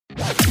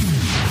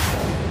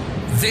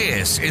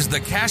This is the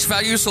Cash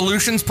Value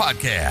Solutions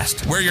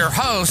Podcast, where your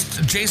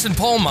hosts, Jason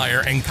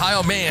Pohlmeyer and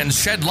Kyle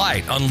Manns, shed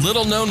light on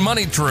little-known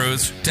money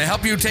truths to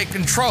help you take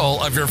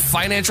control of your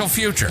financial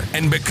future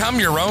and become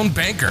your own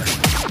banker.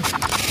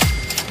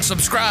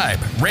 Subscribe,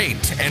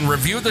 rate, and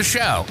review the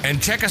show,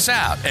 and check us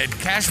out at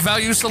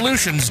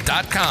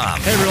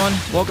cashvaluesolutions.com. Hey everyone,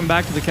 welcome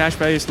back to the Cash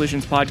Value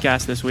Solutions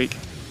Podcast this week.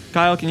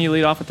 Kyle, can you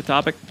lead off with the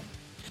topic?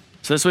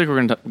 So this week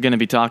we're going to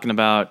be talking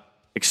about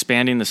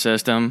expanding the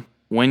system,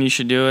 when you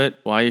should do it,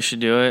 why you should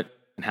do it,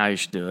 and how you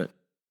should do it.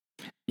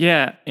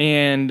 Yeah,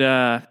 and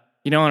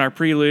in our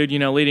prelude,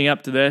 leading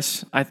up to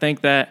this, I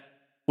think that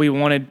we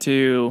wanted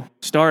to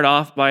start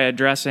off by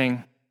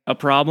addressing a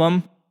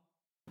problem,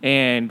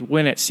 and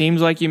when it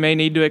seems like you may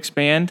need to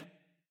expand,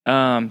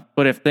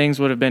 but if things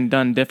would have been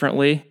done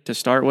differently to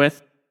start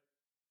with,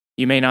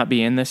 you may not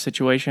be in this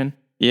situation.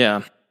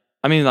 Yeah,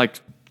 I mean, like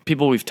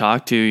people we've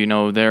talked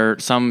to, they're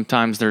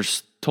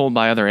told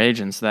by other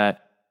agents that,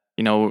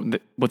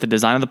 with the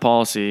design of the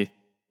policy,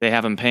 they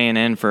have them paying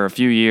in for a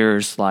few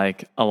years,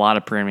 like a lot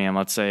of premium,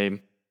 let's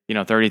say,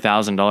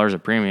 $30,000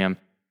 of premium.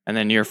 And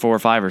then year 4,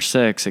 5, or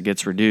 6, it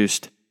gets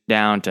reduced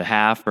down to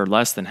half or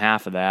less than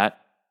half of that.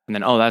 And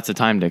then, that's the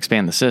time to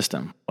expand the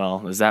system.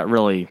 Well, is that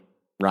really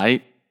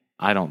right?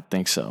 I don't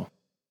think so.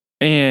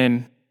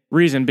 And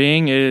reason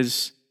being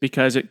is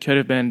because it could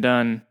have been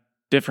done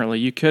differently.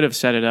 You could have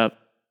set it up,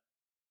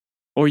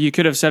 or you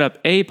could have set up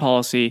a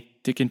policy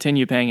to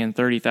continue paying in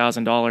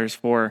 $30,000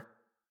 for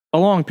a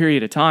long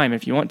period of time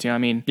if you want to. I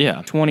mean,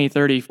 20,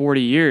 30,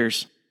 40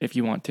 years if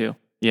you want to.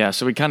 Yeah,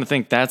 so we kind of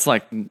think that's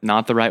like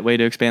not the right way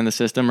to expand the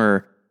system,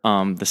 or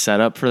the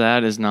setup for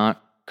that is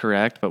not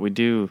correct, but we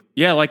do.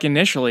 Yeah, like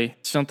initially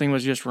something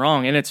was just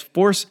wrong, and it's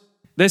forced.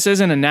 This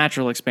isn't a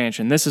natural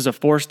expansion. This is a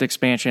forced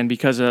expansion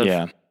because of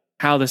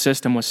how the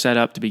system was set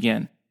up to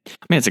begin.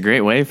 I mean, it's a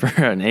great way for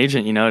an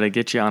agent, to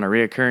get you on a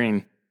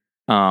reoccurring,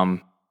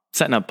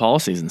 setting up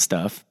policies and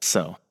stuff.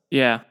 So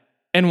yeah,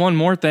 and one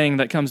more thing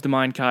that comes to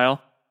mind,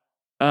 Kyle.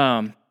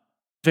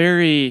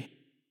 Very,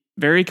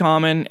 very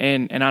common,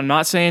 and I'm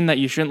not saying that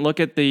you shouldn't look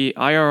at the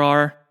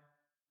IRR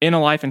in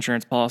a life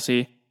insurance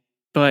policy,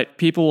 but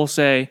people will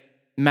say,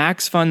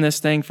 max fund this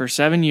thing for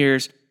 7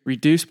 years,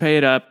 reduce, pay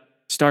it up,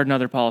 start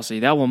another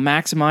policy. That will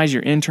maximize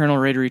your internal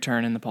rate of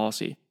return in the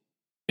policy.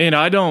 And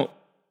I don't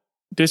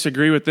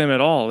disagree with them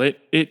at all.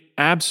 It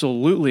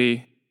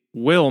absolutely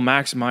will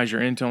maximize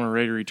your internal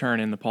rate of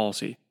return in the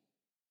policy.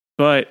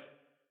 But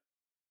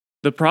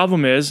the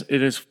problem is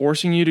it is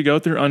forcing you to go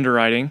through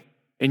underwriting,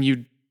 and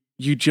you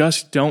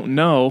just don't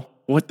know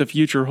what the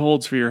future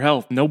holds for your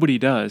health. Nobody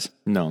does.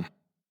 No.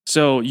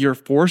 So you're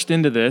forced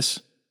into this.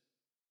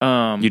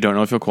 You don't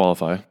know if you'll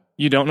qualify.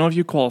 You don't know if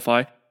you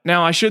qualify.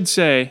 Now, I should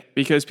say,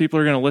 because people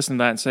are going to listen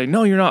to that and say,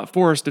 no, you're not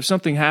forced. If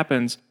something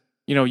happens,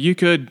 you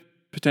could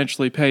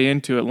potentially pay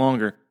into it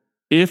longer.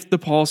 If the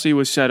policy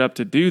was set up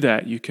to do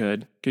that, you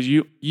could, because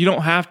you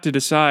don't have to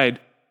decide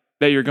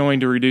that you're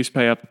going to reduce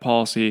pay up the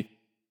policy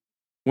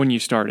when you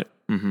start it.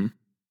 Mm-hmm.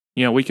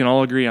 We can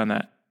all agree on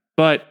that.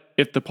 But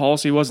if the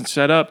policy wasn't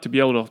set up to be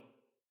able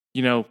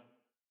to,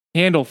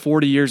 handle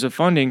 40 years of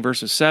funding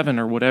versus 7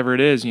 or whatever it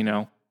is,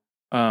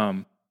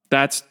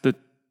 that's the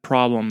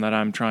problem that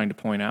I'm trying to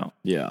point out.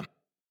 Yeah.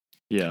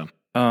 Yeah.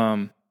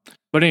 But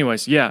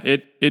anyways,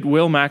 it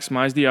will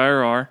maximize the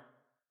IRR.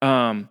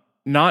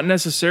 Not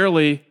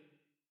necessarily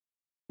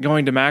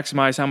going to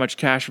maximize how much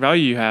cash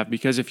value you have,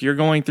 because if you're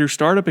going through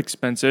startup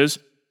expenses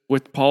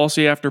with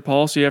policy after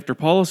policy after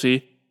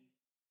policy,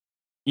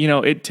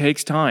 it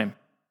takes time.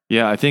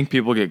 Yeah, I think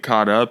people get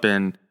caught up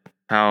in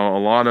how a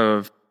lot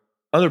of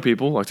other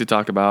people like to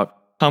talk about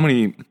how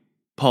many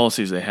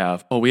policies they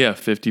have. Oh, we have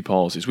 50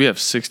 policies. We have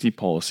 60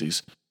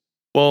 policies.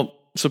 Well,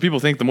 so people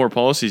think the more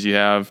policies you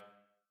have,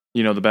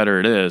 the better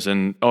it is.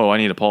 And, I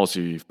need a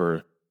policy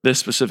for this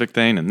specific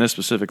thing and this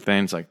specific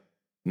thing. It's like,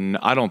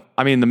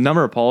 the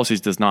number of policies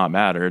does not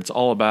matter. It's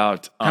all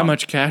about how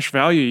much cash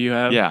value you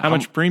have, how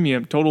much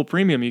total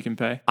premium you can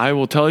pay. I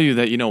will tell you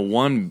that,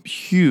 one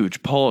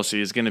huge policy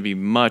is going to be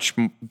much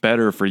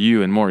better for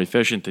you and more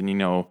efficient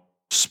than,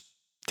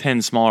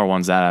 10 smaller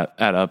ones that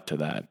add up to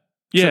that.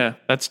 Yeah. So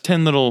that's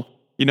 10 little,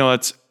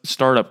 that's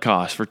startup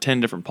costs for 10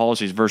 different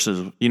policies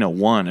versus,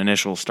 one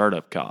initial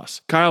startup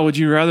cost. Kyle, would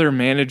you rather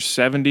manage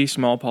 70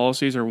 small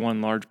policies or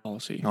one large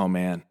policy? Oh,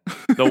 man.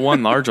 The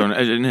one large one,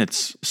 and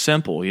it's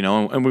simple,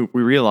 and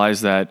we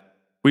realize that,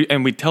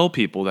 we tell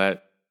people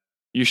that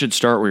you should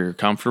start where you're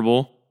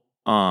comfortable.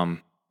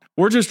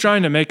 We're just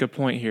trying to make a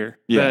point here.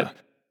 Yeah.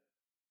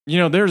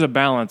 That, there's a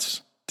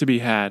balance to be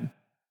had.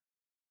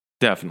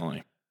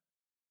 Definitely.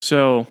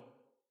 So,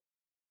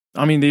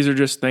 these are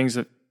just things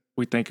that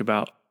we think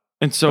about.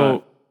 And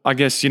so, I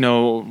guess,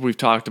 we've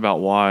talked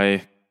about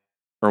why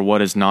or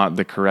what is not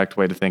the correct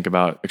way to think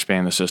about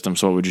expanding the system.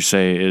 So what would you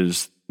say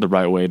is the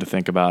right way to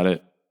think about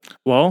it?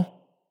 Well,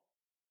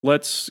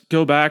 let's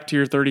go back to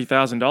your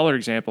 $30,000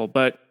 example.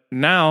 But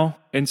now,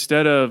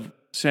 instead of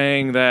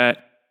saying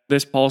that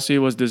this policy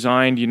was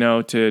designed,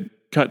 to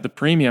cut the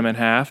premium in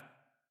half,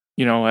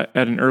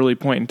 at an early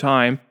point in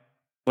time,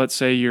 let's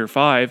say year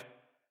 5,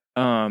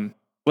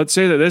 Let's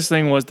say that this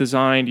thing was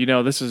designed,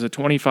 this is a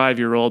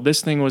 25-year-old.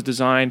 This thing was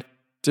designed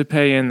to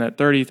pay in that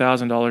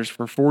 $30,000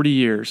 for 40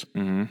 years.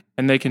 Mm-hmm.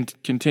 And they can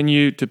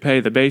continue to pay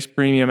the base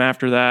premium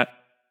after that,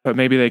 but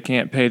maybe they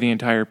can't pay the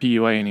entire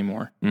PUA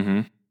anymore.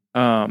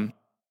 Mm-hmm.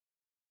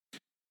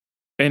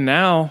 And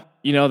now,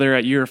 they're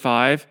at year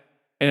 5,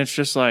 and it's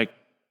just like,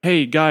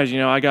 hey, guys,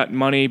 I got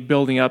money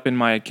building up in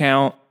my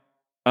account.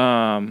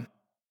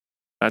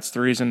 That's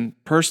the reason,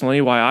 personally,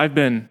 why I've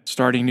been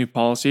starting new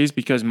policies,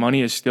 because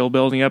money is still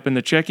building up in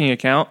the checking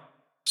account.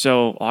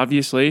 So,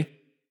 obviously,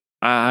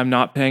 I'm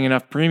not paying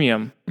enough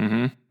premium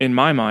in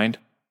my mind.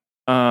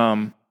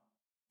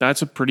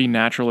 That's a pretty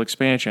natural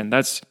expansion.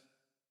 That's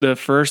the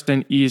first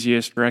and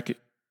easiest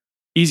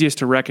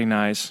to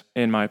recognize,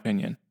 in my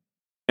opinion.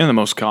 And the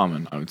most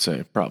common, I would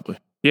say, probably.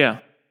 Yeah.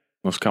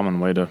 Most common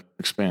way to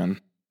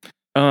expand.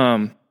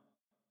 Some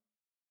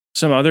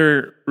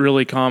other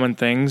really common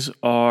things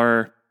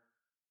are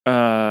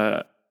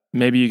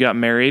maybe you got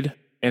married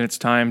and it's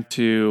time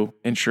to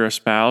insure a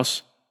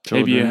spouse.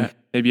 Children.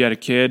 Maybe you had a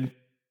kid.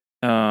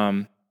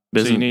 So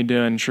you need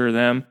to insure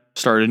them.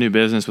 Start a new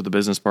business with a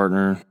business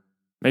partner.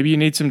 Maybe you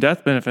need some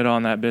death benefit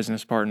on that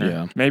business partner.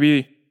 Yeah.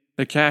 Maybe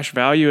the cash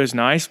value is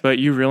nice, but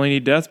you really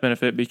need death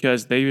benefit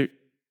because they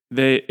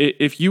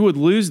if you would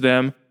lose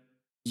them,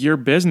 your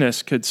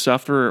business could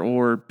suffer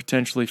or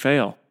potentially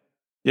fail.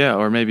 Yeah,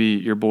 or maybe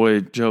your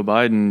boy Joe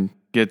Biden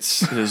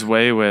gets his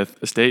way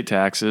with estate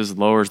taxes,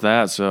 lowers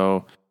that,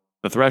 so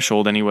the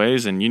threshold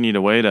anyways, and you need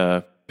a way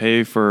to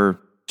pay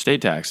for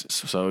estate taxes.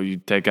 So you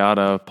take out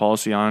a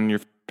policy on your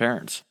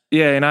parents.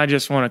 Yeah, and I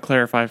just want to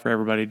clarify for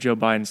everybody, Joe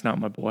Biden's not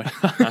my boy.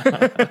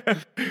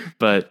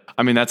 But,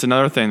 I mean, that's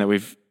another thing that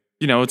we've,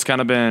 it's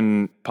kind of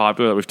been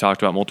popular that we've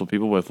talked about multiple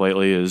people with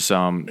lately is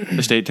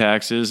estate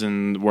taxes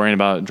and worrying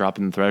about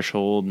dropping the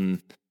threshold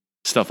and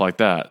stuff like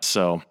that.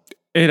 So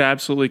it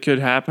absolutely could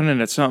happen,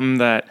 and it's something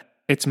that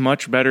it's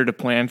much better to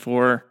plan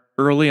for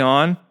early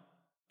on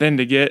than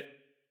to get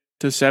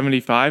to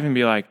 75 and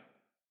be like,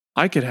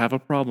 I could have a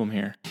problem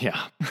here.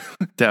 Yeah,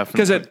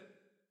 definitely.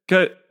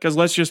 Because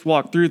let's just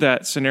walk through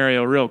that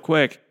scenario real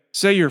quick.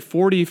 Say you're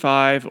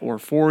 45 or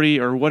 40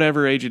 or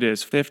whatever age it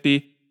is,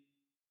 50.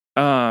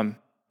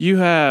 You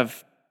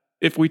have,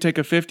 if we take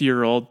a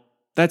 50-year-old,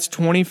 that's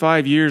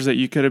 25 years that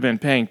you could have been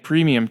paying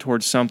premium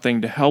towards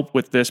something to help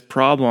with this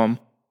problem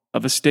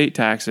of estate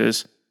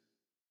taxes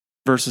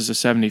versus a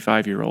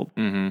 75-year-old.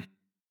 Mm-hmm.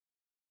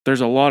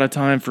 There's a lot of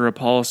time for a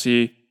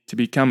policy to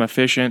become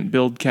efficient,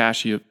 build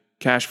cash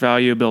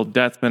value, build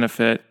death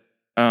benefit,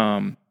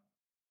 versus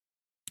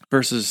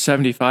a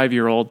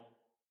 75-year-old.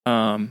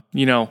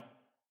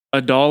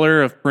 A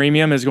dollar of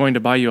premium is going to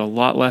buy you a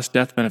lot less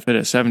death benefit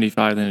at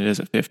 75 than it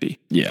is at 50.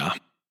 Yeah.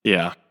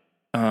 Yeah.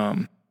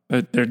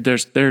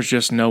 There's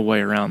just no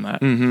way around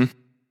that. Mm-hmm.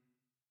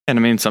 And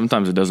I mean,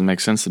 sometimes it doesn't make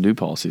sense to do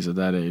policies at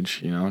that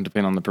age,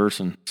 depending on the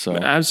person. So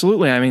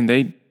absolutely. I mean,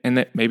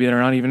 maybe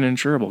they're not even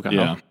insurable. Kyle.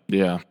 Yeah.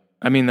 Yeah.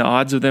 I mean, the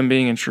odds of them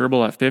being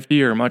insurable at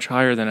 50 are much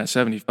higher than at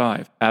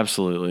 75.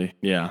 Absolutely.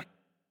 Yeah.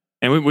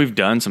 And we've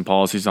done some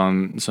policies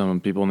on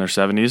some people in their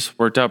 70s,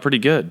 worked out pretty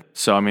good.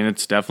 So, I mean,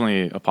 it's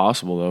definitely a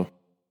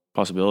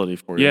possibility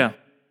for you. Yeah.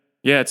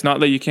 Yeah, it's not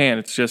that you can't.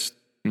 It's just,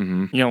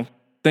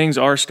 things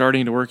are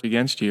starting to work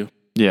against you.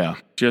 Yeah.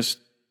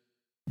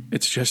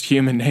 It's just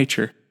human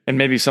nature. And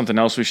maybe something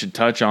else we should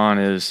touch on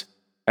is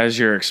as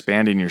you're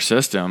expanding your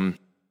system,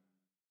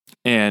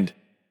 and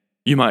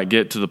you might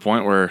get to the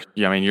point where,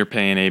 you're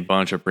paying a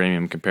bunch of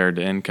premium compared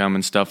to income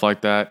and stuff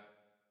like that.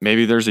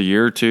 Maybe there's a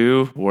year or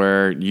two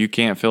where you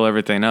can't fill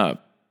everything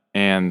up,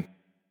 and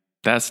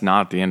that's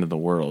not the end of the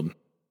world.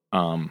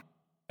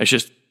 It's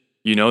just,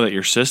 that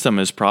your system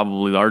is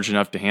probably large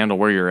enough to handle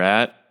where you're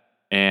at,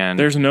 and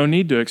there's no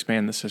need to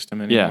expand the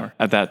system anymore.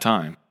 Yeah, at that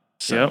time.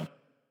 So.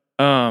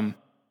 Yep.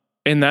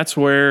 And that's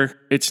where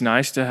it's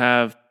nice to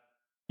have,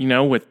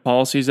 with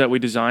policies that we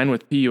design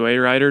with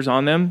PUA riders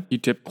on them, you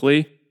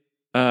typically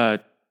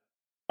are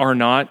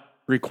not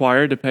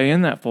required to pay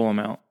in that full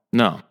amount.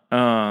 No.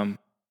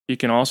 You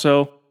can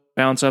also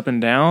bounce up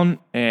and down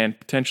and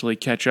potentially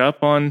catch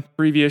up on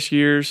previous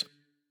years.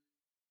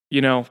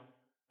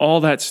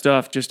 All that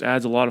stuff just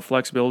adds a lot of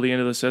flexibility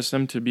into the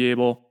system to be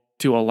able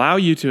to allow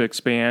you to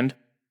expand.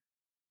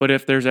 But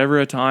if there's ever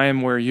a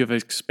time where you've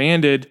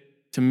expanded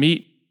to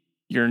meet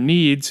your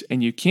needs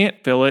and you can't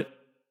fill it,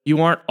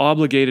 you aren't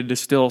obligated to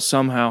still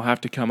somehow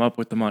have to come up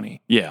with the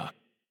money. Yeah.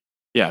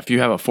 Yeah. If you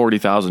have a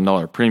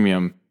 $40,000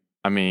 premium,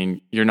 I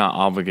mean, you're not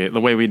obligated.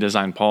 The way we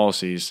design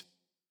policies,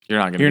 you're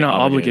not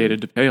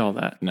obligated to pay all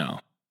that. No.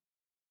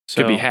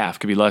 So, could be half,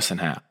 could be less than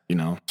half,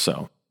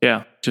 so.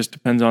 Yeah. Just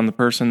depends on the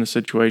person, the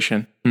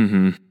situation,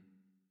 the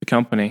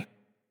company.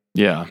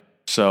 Yeah.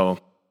 So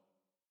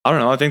I don't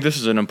know. I think this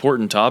is an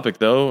important topic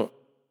though.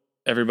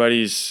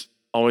 Everybody's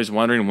always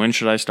wondering, when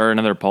should I start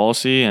another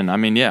policy? And I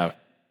mean, yeah,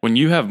 when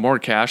you have more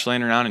cash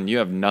laying around and you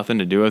have nothing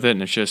to do with it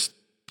and it's just,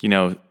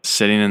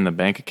 sitting in the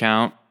bank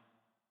account,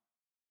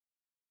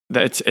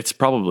 it's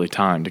probably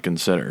time to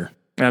consider.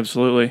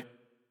 Absolutely.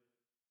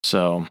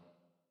 So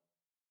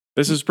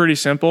this is pretty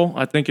simple.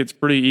 I think it's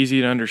pretty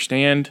easy to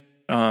understand.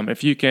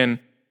 If you can,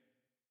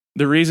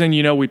 the reason,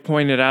 we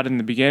pointed out in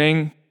the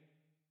beginning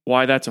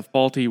why that's a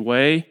faulty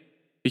way,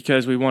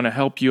 because we want to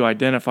help you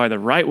identify the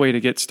right way to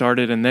get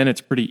started, and then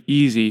it's pretty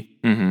easy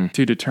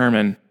to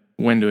determine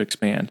when to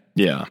expand.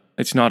 Yeah.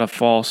 It's not a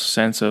false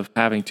sense of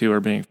having to or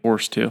being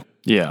forced to.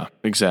 Yeah,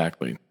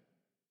 exactly.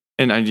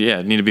 And I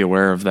need to be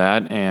aware of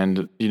that.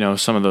 And,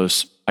 some of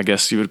those, I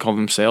guess you would call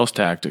them sales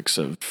tactics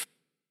of,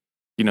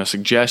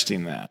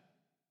 suggesting that.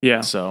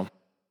 Yeah. So,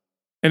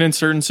 and in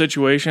certain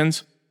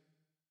situations,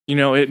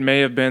 it may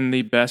have been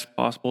the best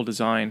possible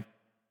design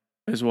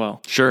as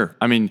well. Sure.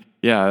 We're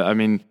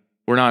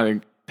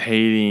not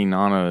hating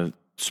on a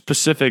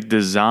specific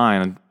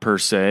design per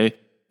se,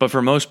 but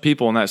for most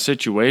people in that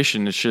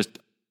situation,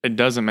 it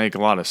doesn't make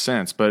a lot of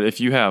sense. But if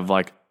you have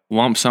like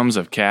lump sums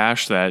of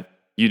cash that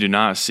you do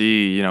not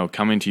see,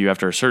 coming to you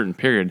after a certain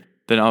period,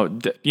 then,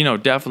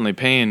 definitely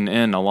paying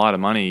in a lot of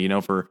money,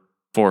 for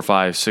 4,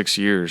 5, 6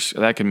 years,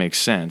 that can make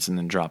sense, and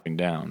then dropping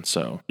down.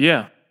 So,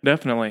 yeah,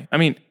 definitely.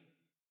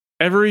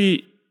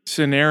 Every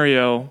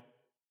scenario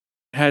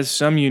has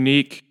some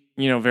unique,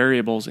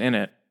 variables in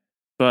it.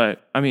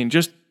 But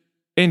just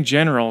in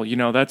general,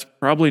 that's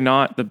probably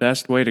not the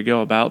best way to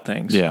go about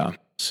things. Yeah.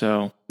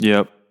 So,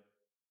 yep.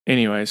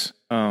 Anyways,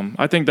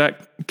 I think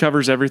that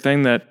covers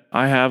everything that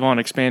I have on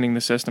expanding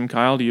the system.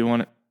 Kyle, do you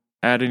want to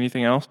add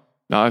anything else?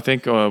 No, I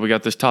think we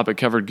got this topic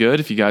covered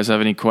good. If you guys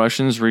have any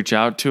questions, reach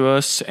out to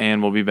us,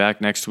 and we'll be back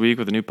next week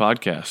with a new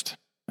podcast.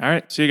 All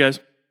right. See you guys.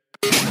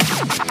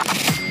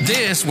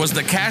 This was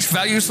the Cash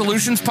Value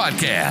Solutions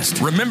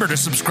Podcast. Remember to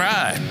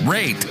subscribe,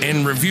 rate,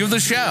 and review the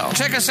show.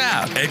 Check us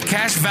out at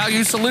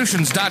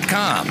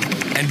cashvaluesolutions.com.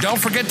 And don't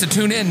forget to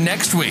tune in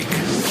next week.